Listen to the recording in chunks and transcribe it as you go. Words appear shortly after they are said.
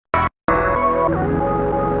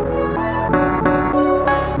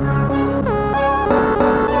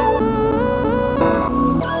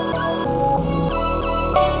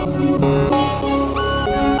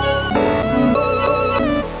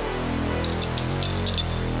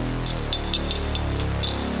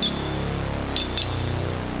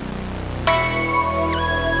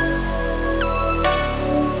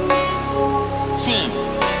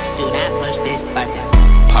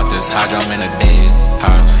hydro, I'm in the days.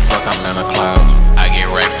 How the fuck I'm in the clouds? I get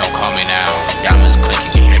racks, don't call me now. Diamonds click,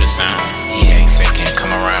 you can hear the sound. He ain't fake, can't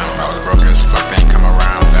come around. I was broke as fuck, they ain't come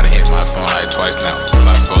around. Gotta hit my phone like twice now.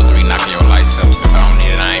 Like 4-3, knocking your lights out. If I don't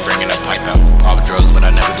need it, I ain't bringing the pipe out. Off drugs, but I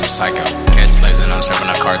never do psycho. Catch plays and I'm serving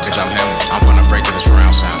a cartridge, I'm him. I'm finna break in the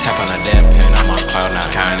surround sound. Tap on a dead pin, I'm on cloud now.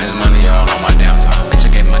 Counting this money all on my downtime. Bitch, I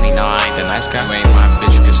get money, no, I ain't the nice guy. You ain't my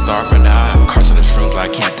bitch, you can starve or die. Cars of the shrooms, I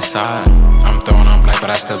can't decide. I'm throwing on black, but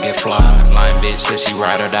I still get fly. Lying bitch says she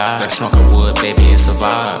ride or die. That smoking wood, baby, it's a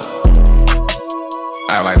vibe.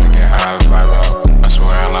 I like to get high, vibe out. I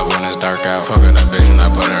swear I love when it's dark out. Fucking a bitch and I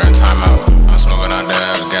put her in timeout. I'm smoking out there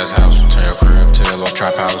at the gas house. Turn your crib to your little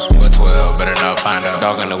trap house. With 12, better not find out.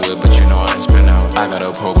 Dog in the wood, but you know I ain't spin out. I got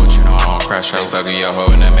a pole, but you know I don't crash out. They fucking your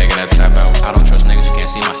hoe and then making that tap out. I don't trust niggas, you can't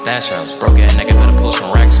see my stash house. Broke ass nigga, better pull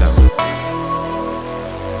some racks out.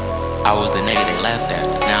 I was the nigga they laughed at.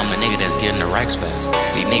 Now I'm the nigga that's getting the racks fast.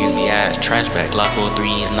 These niggas be ass trash back. Glock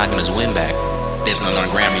 4-3 is knocking his win back. This on the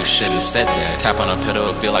gram, you shouldn't have said that. Tap on a pedal,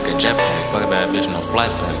 it feel like a jetpack. Fuck a bad bitch, no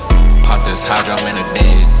flashback. Pop this hydro, I'm in the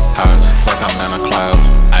days. How the fuck I'm in the clouds?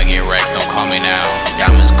 I get racks, don't call me now.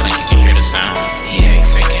 Diamonds clink, you can hear the sound. He ain't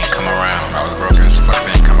fake, can't come around. I was broke as fuck,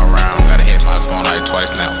 they ain't come around. Gotta hit my phone like twice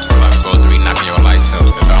now. Like 4-3, knocking your lights out.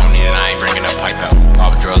 If I don't need it, I ain't bringing a pipe out.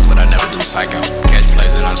 Off drugs, but I never do psycho. Catch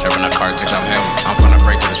plays and I'm serving a cartridge, I'm him. I'm finna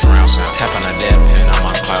break in the surround sound. Tap on a dead pin, I'm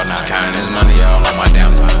on cloud now. Counting this money all on my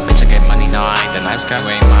downtime. Bitch, I get money, no, I ain't the nice guy.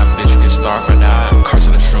 You ain't my bitch, you can starve or die. Cars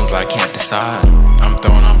of the shrooms, I can't decide. I'm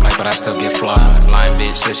throwing on black, but I still get fly. Lying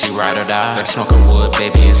bitch says she ride or die. That smoking wood,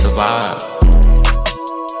 baby, it's a vibe.